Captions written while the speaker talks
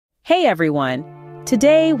Hey everyone!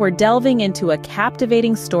 Today we're delving into a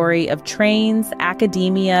captivating story of trains,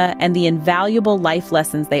 academia, and the invaluable life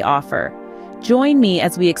lessons they offer. Join me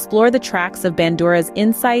as we explore the tracks of Bandura's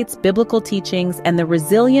insights, biblical teachings, and the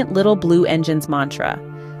resilient little blue engine's mantra.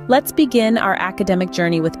 Let's begin our academic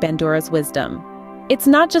journey with Bandura's wisdom. It's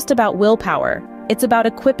not just about willpower, it's about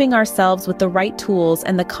equipping ourselves with the right tools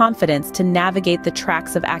and the confidence to navigate the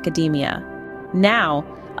tracks of academia. Now,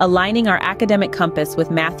 aligning our academic compass with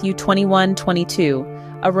Matthew 21:22,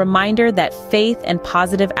 a reminder that faith and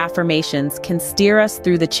positive affirmations can steer us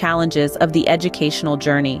through the challenges of the educational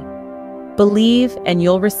journey. Believe and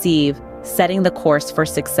you'll receive, setting the course for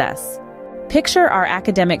success. Picture our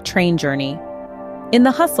academic train journey. In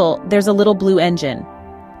the hustle, there's a little blue engine.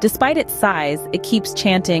 Despite its size, it keeps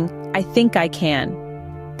chanting, "I think I can."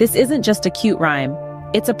 This isn't just a cute rhyme.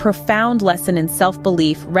 It's a profound lesson in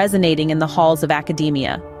self-belief resonating in the halls of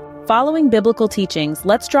academia. Following biblical teachings,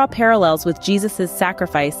 let's draw parallels with Jesus'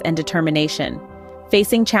 sacrifice and determination.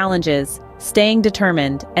 Facing challenges, staying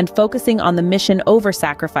determined, and focusing on the mission over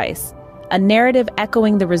sacrifice, a narrative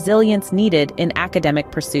echoing the resilience needed in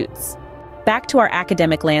academic pursuits. Back to our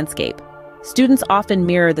academic landscape. Students often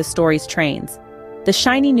mirror the story's trains. The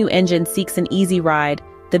shiny new engine seeks an easy ride,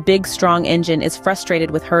 the big strong engine is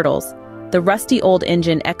frustrated with hurdles, the rusty old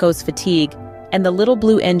engine echoes fatigue, and the little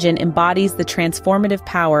blue engine embodies the transformative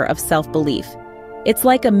power of self-belief. It's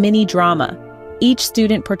like a mini drama, each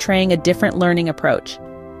student portraying a different learning approach.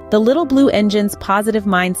 The little blue engine's positive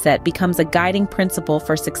mindset becomes a guiding principle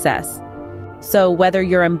for success. So whether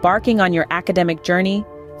you're embarking on your academic journey,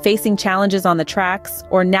 facing challenges on the tracks,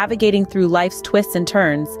 or navigating through life's twists and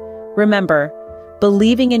turns, remember,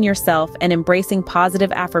 believing in yourself and embracing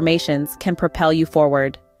positive affirmations can propel you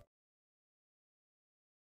forward.